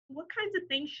what kinds of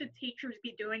things should teachers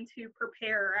be doing to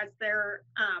prepare as they're,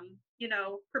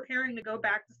 preparing to go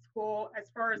back to school as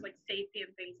far as like safety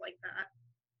and things like that?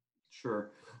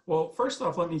 Sure. Well, first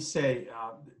off, let me say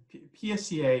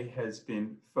PSEA has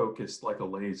been focused like a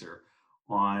laser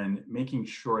on making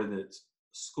sure that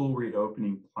school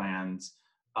reopening plans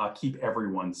keep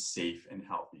everyone safe and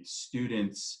healthy,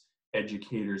 students,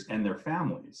 educators, and their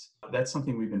families. That's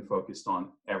something we've been focused on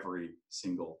every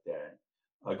single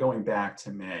day. Going back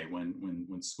to May, when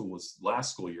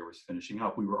last school year was finishing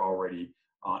up, we were already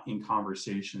in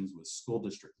conversations with school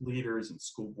district leaders and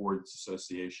school boards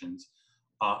associations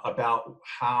about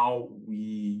how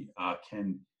we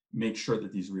can make sure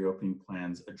that these reopening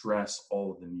plans address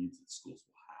all of the needs that schools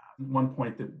will have. One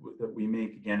point that we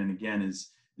make again and again is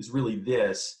really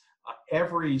this: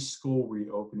 every school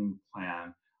reopening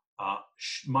plan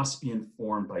must be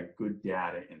informed by good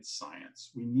data and science.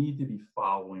 We need to be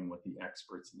following what the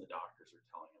experts and the doctors are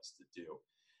telling us to do.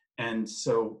 And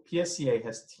so PSEA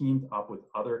has teamed up with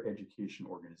other education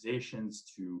organizations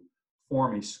to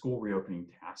form a school reopening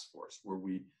task force where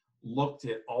we looked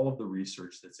at all of the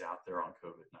research that's out there on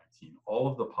COVID-19, all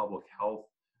of the public health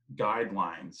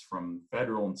guidelines from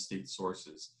federal and state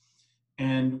sources.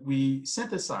 And we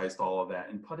synthesized all of that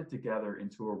and put it together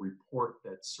into a report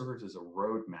that serves as a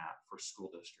roadmap for school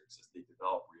districts as they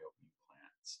develop reopening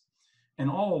plans.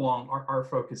 And all along, our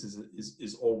focus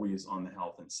is always on the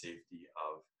health and safety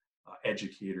of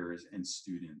educators and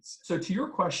students. So to your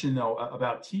question, though,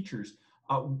 about teachers,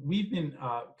 we've been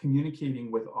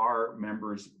communicating with our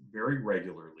members very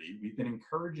regularly. We've been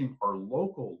encouraging our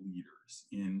local leaders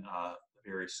in the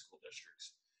various school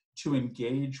districts to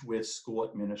engage with school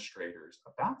administrators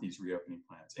about these reopening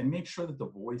plans and make sure that the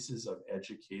voices of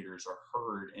educators are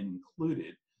heard and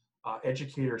included.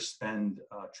 Educators spend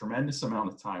a tremendous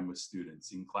amount of time with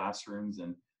students in classrooms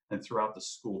and throughout the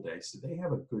school day, so they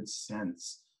have a good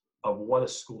sense of what a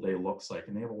school day looks like,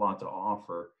 and they have a lot to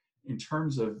offer in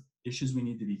terms of issues we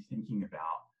need to be thinking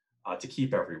about to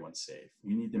keep everyone safe.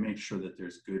 We need to make sure that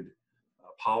there's good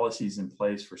policies in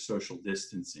place for social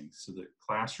distancing so that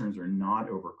classrooms are not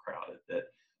overcrowded, that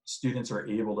students are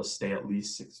able to stay at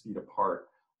least 6 feet apart.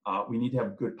 We need to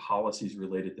have good policies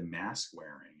related to mask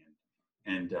wearing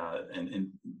and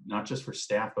not just for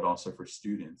staff, but also for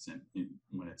students and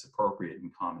when it's appropriate in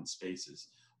common spaces.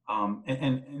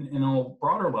 And on a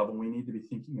broader level, we need to be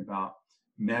thinking about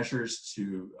measures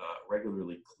to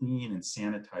regularly clean and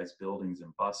sanitize buildings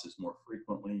and buses more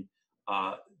frequently,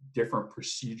 different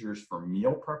procedures for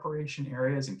meal preparation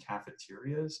areas and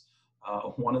cafeterias.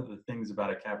 One of the things about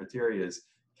a cafeteria is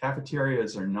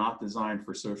cafeterias are not designed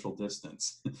for social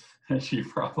distance, as you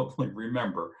probably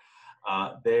remember.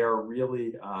 They are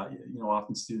really,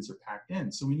 often students are packed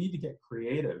in. So we need to get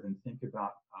creative and think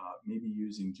about maybe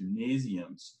using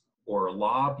gymnasiums or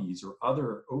lobbies or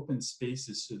other open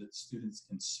spaces so that students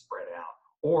can spread out,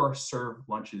 or serve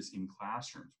lunches in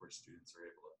classrooms where students are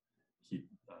able to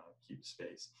keep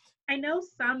space. I know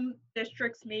some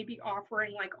districts may be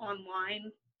offering like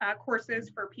online courses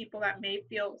for people that may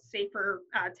feel safer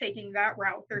taking that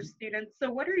route with their students. So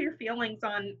what are your feelings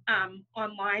on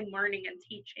online learning and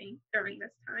teaching during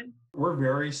this time? We're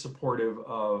very supportive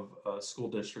of school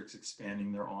districts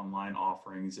expanding their online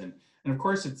offerings. And of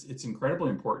course, it's incredibly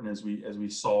important, as we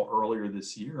saw earlier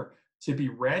this year, to be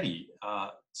ready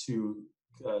to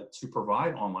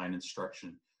provide online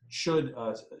instruction should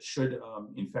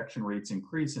infection rates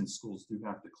increase and schools do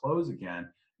have to close again.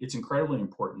 It's incredibly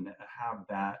important to have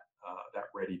that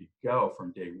ready to go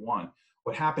from day one.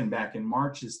 What happened back in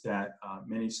March is that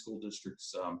many school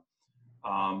districts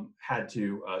had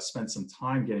to spend some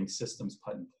time getting systems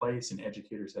put in place, and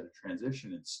educators had to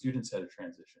transition, and students had to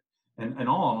transition. And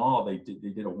all in all, they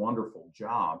did a wonderful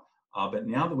job. But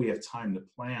now that we have time to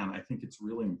plan, I think it's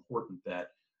really important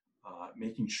that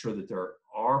making sure that there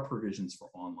are provisions for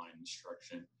online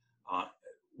instruction,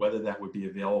 whether that would be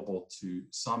available to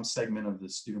some segment of the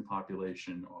student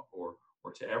population or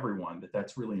to everyone,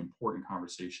 that's really important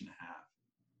conversation to have.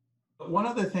 But one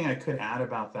other thing I could add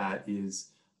about that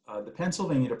is the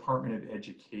Pennsylvania Department of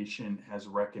Education has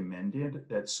recommended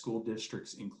that school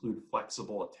districts include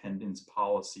flexible attendance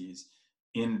policies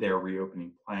in their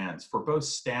reopening plans for both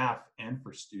staff and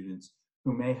for students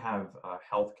who may have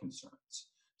health concerns.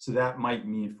 So that might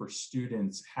mean for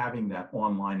students having that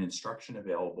online instruction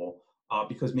available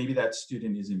because maybe that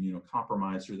student is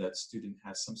immunocompromised or that student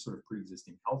has some sort of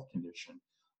pre-existing health condition.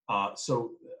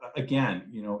 So again,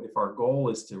 if our goal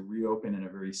is to reopen in a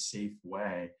very safe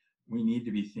way, we need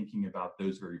to be thinking about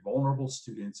those very vulnerable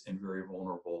students and very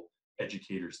vulnerable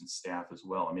educators and staff as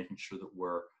well, and making sure that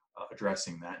we're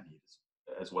addressing that need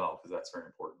as well, because that's very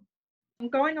important.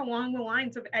 Going along the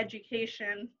lines of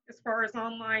education, as far as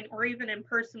online or even in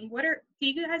person, do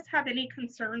you guys have any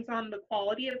concerns on the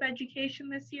quality of education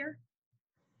this year?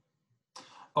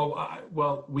 Oh,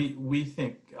 well, we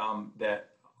think that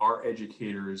our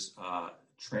educators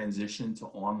transition to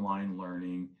online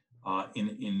learning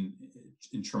in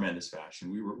tremendous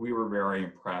fashion. We were very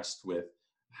impressed with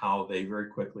how they very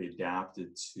quickly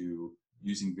adapted to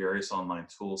using various online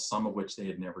tools, some of which they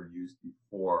had never used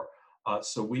before.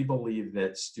 So we believe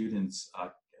that students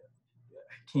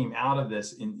came out of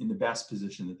this in the best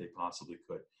position that they possibly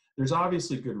could. There's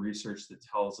obviously good research that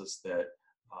tells us that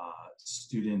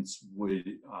students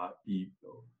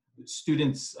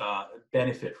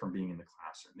benefit from being in the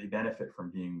classroom. They benefit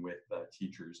from being with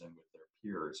teachers and with their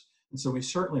peers. And so we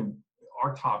certainly,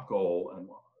 our top goal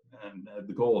and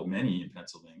the goal of many in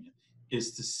Pennsylvania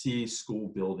is to see school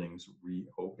buildings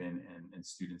reopen and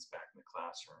students back in the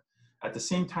classroom. At the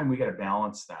same time, we got to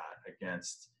balance that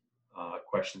against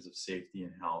questions of safety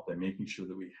and health and making sure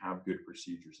that we have good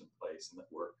procedures in place and that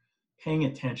we're paying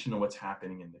attention to what's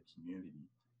happening in the community.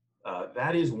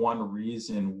 That is one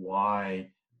reason why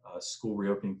school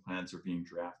reopening plans are being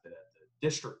drafted at the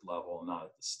district level and not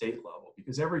at the state level,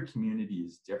 because every community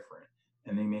is different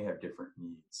and they may have different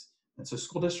needs. And so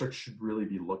school districts should really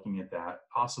be looking at that,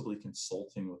 possibly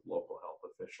consulting with local health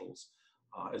officials,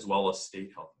 as well as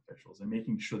state health officials, and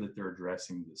making sure that they're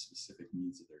addressing the specific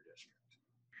needs of their district.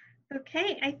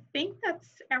 Okay, I think that's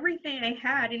everything I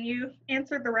had, and you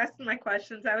answered the rest of my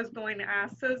questions I was going to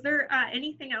ask. So is there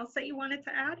anything else that you wanted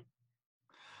to add?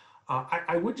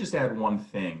 I would just add one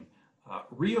thing.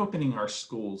 Reopening our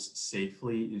schools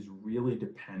safely is really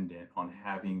dependent on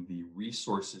having the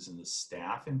resources and the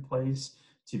staff in place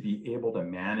to be able to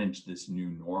manage this new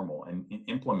normal and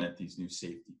implement these new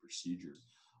safety procedures.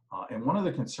 And one of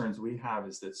the concerns we have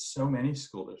is that so many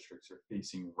school districts are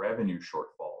facing revenue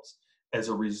shortfalls as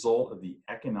a result of the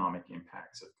economic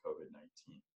impacts of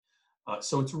COVID-19.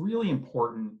 So it's really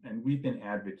important, and we've been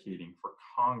advocating for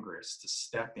Congress to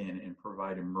step in and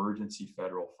provide emergency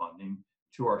federal funding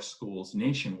to our schools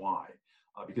nationwide,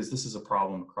 because this is a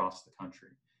problem across the country.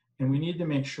 And we need to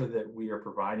make sure that we are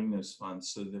providing those funds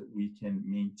so that we can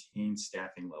maintain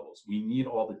staffing levels. We need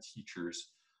all the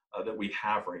teachers that we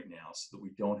have right now so that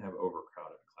we don't have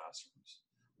overcrowded classrooms.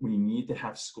 We need to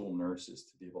have school nurses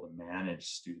to be able to manage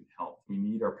student health. We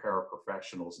need our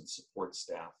paraprofessionals and support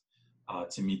staff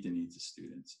to meet the needs of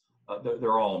students.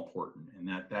 They're all important, and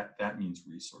that means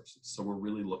resources. So we're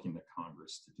really looking to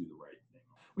Congress to do the right thing.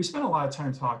 We spent a lot of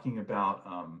time talking about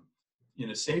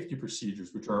safety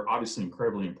procedures, which are obviously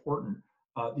incredibly important.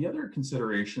 The other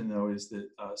consideration, though, is that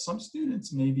some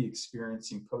students may be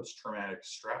experiencing post-traumatic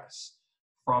stress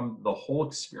from the whole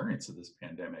experience of this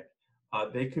pandemic.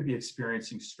 They could be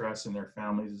experiencing stress in their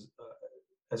families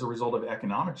as a result of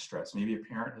economic stress. Maybe a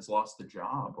parent has lost a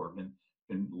job or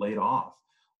been laid off.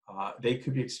 They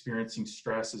could be experiencing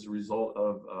stress as a result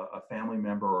of a family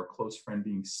member or a close friend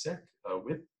being sick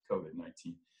with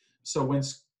COVID-19. So when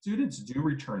students do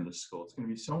return to school, it's going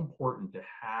to be so important to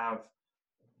have,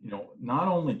 not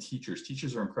only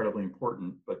teachers are incredibly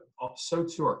important, but so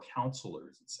too are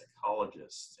counselors and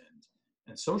psychologists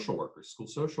and social workers, school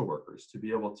social workers, to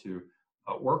be able to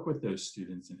work with those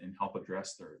students and help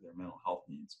address their mental health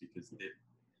needs, because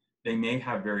they may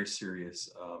have very serious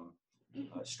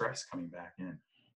stress coming back in.